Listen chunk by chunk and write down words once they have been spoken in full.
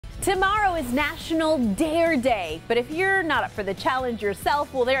Tomorrow is National Dare Day, but if you're not up for the challenge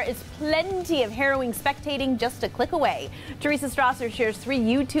yourself, well, there is plenty of harrowing spectating just a click away. Teresa Strasser shares 3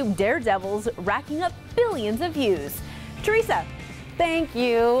 YouTube daredevils racking up billions of views. Teresa, thank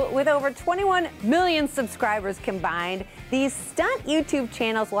you. With over 21 million subscribers combined, these stunt YouTube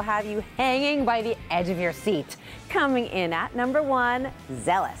channels will have you hanging by the edge of your seat. Coming in at number 1,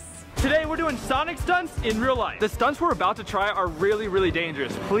 Zealous. Today we're doing Sonic stunts in real life. The stunts we're about to try are really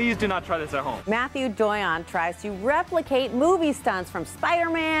dangerous. Please do not try this at home. Matthew Doyon tries to replicate movie stunts from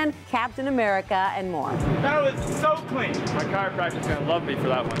Spider-Man, Captain America, and more. That was so clean. My chiropractor's gonna love me for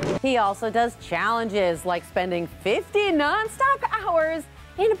that one. He also does challenges like spending 50 non-stop hours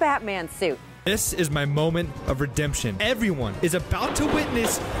in a Batman suit. This is my moment of redemption. Everyone is about to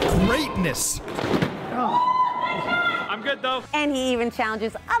witness greatness. I'm good though. And he even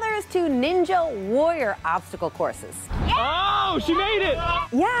challenges others to Ninja Warrior obstacle courses. Oh, she made it!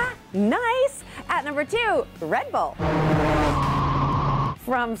 Yeah, nice. At number 2, Red Bull.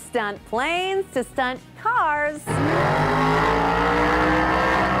 From stunt planes to stunt cars,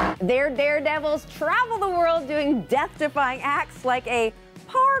 their daredevils travel the world doing death-defying acts like a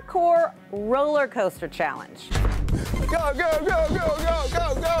parkour roller coaster challenge. Go, go, go, go, go,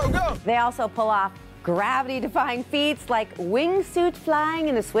 go, go, go! They also pull off gravity-defying feats like wingsuit flying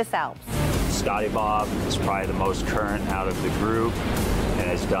in the Swiss Alps. Scotty Bob is probably the most current out of the group and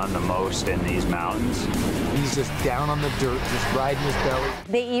has done the most in these mountains. He's just down on the dirt, just riding his belly.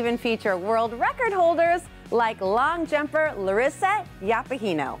 They even feature world record holders like long jumper Larissa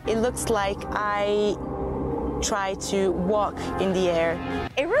Yapahino. It looks like I try to walk in the air.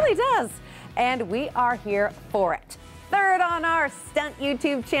 It really does, and we are here for it. Third on our stunt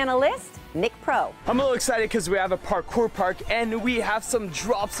YouTube channel list, Nick Pro. I'm a little excited because we have a parkour park and we have some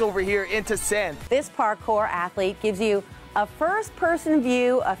drops over here into sand. This parkour athlete gives you a first-person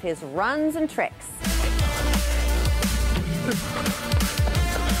view of his runs and tricks.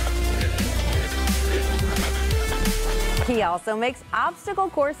 He also makes obstacle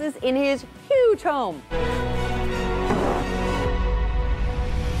courses in his huge home.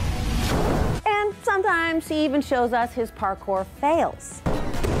 And sometimes he even shows us his parkour fails.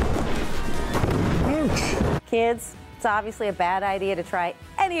 Kids, it's obviously a bad idea to try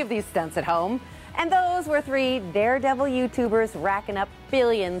any of these stunts at home. And those were 3 daredevil YouTubers racking up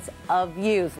billions of views.